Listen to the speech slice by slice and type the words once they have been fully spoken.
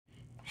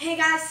Hey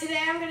guys, today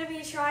I'm going to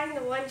be trying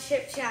the one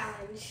chip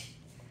challenge.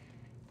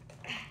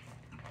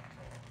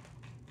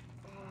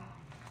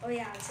 Oh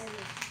yeah, it's in there.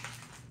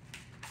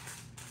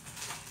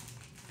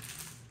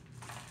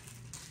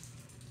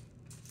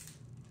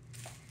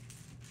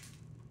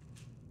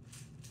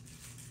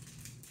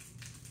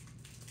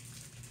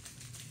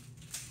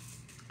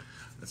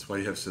 That's why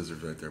you have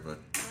scissors right there, bud.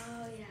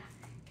 Oh yeah.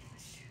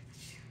 That's true,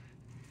 that's true.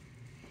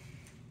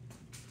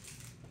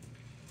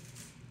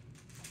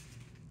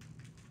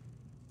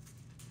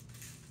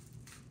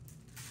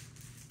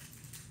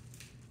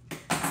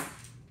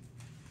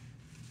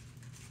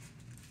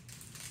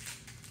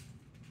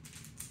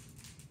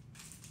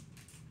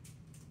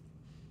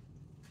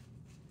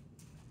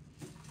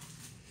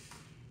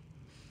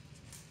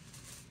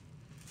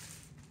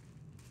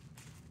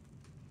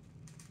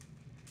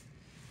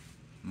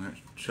 All right,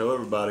 show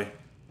everybody.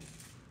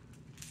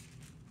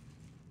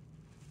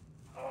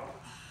 All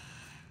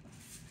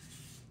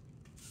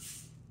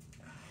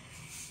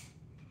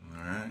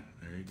right,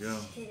 there you go.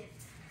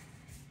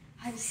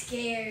 I'm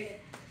scared.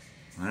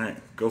 All right,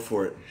 go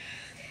for it.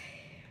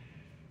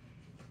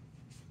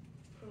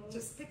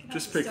 Just pick it up.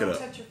 Just pick it up.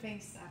 Don't touch your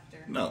face after.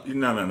 No.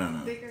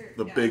 Bigger,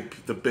 The yeah.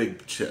 the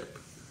big chip.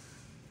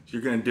 If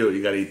you're gonna do it,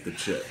 you gotta eat the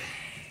chip.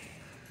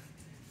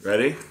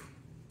 Ready?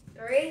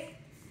 3,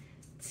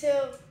 2,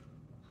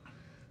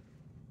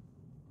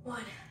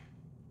 1.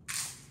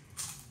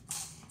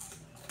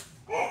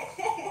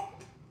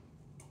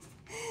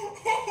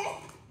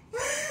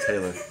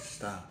 Taylor,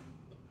 stop.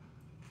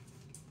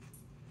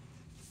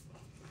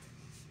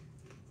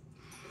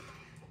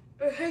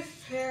 It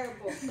tastes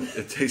terrible.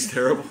 It tastes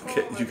terrible.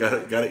 Okay, you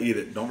gotta eat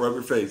it. Don't rub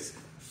your face.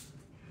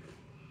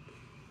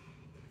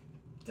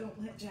 Don't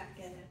let Jack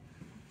get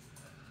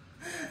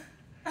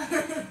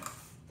it.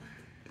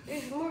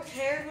 It's more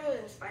terrible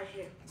than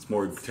spicy. It's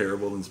more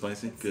terrible than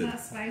spicy. It's Good. not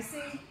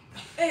spicy.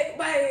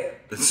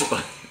 It's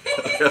spicy.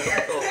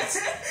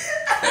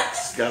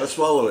 Just gotta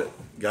swallow it.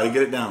 Gotta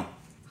get it down.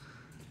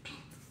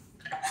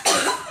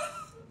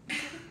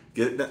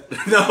 Get it down.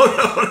 No.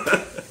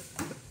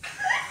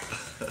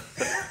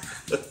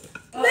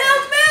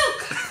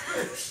 Milk!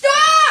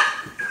 Stop!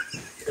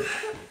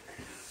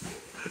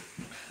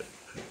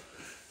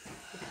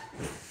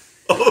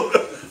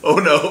 Oh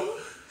no.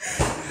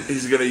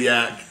 He's gonna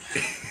yak.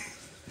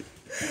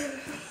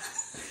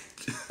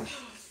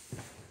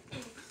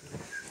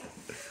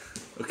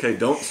 Okay,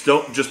 don't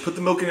just put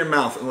the milk in your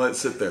mouth and let it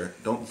sit there.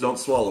 Don't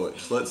swallow it.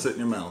 Just let it sit in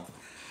your mouth.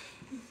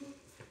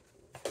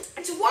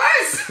 It's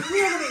worse!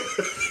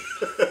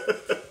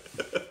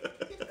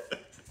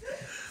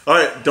 All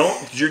right,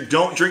 don't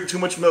drink too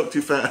much milk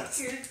too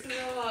fast. You're gonna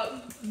throw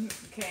up.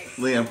 Okay.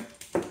 Liam,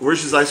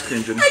 where's his ice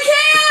cream, Jenny? I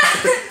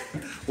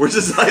can't! Where's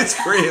his ice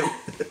cream?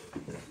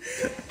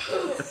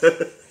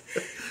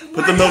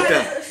 Put the milk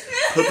down.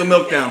 Put the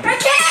milk down. I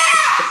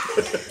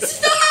can't!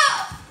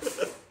 Stop!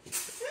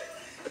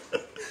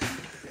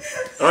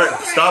 All right,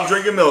 stop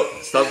drinking milk.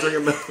 Stop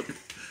drinking milk.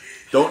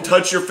 Don't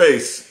touch your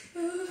face.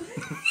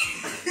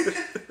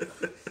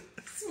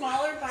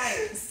 Smaller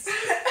bites.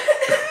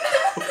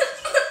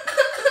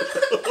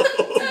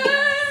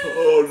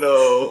 Oh no.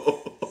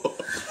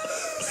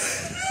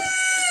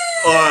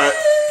 All right,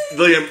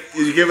 Liam,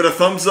 you give it a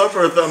thumbs up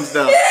or a thumbs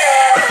down?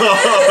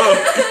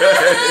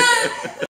 Okay.